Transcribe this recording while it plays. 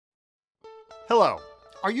Hello.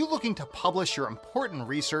 Are you looking to publish your important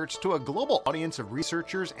research to a global audience of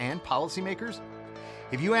researchers and policymakers?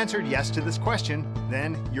 If you answered yes to this question,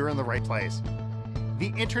 then you're in the right place.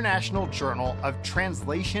 The International Journal of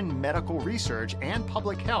Translation Medical Research and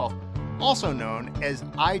Public Health, also known as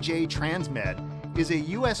IJTMRPH, is a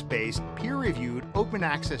US-based, peer-reviewed,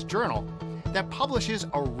 open-access journal that publishes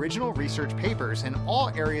original research papers in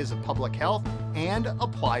all areas of public health and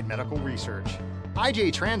applied medical research.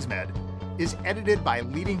 IJTMRPH is edited by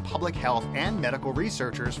leading public health and medical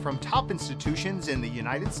researchers from top institutions in the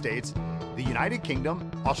United States, the United Kingdom,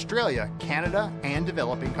 Australia, Canada, and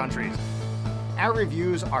developing countries. Our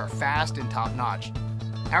reviews are fast and top-notch.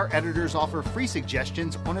 Our editors offer free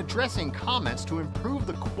suggestions on addressing comments to improve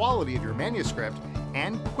the quality of your manuscript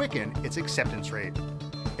and quicken its acceptance rate.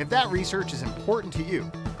 If that research is important to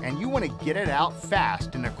you and you want to get it out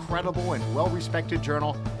fast in a credible and well-respected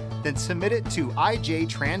journal, then submit it to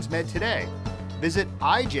IJTMRPH today. Visit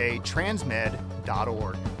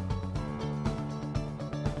IJTMRPH.org.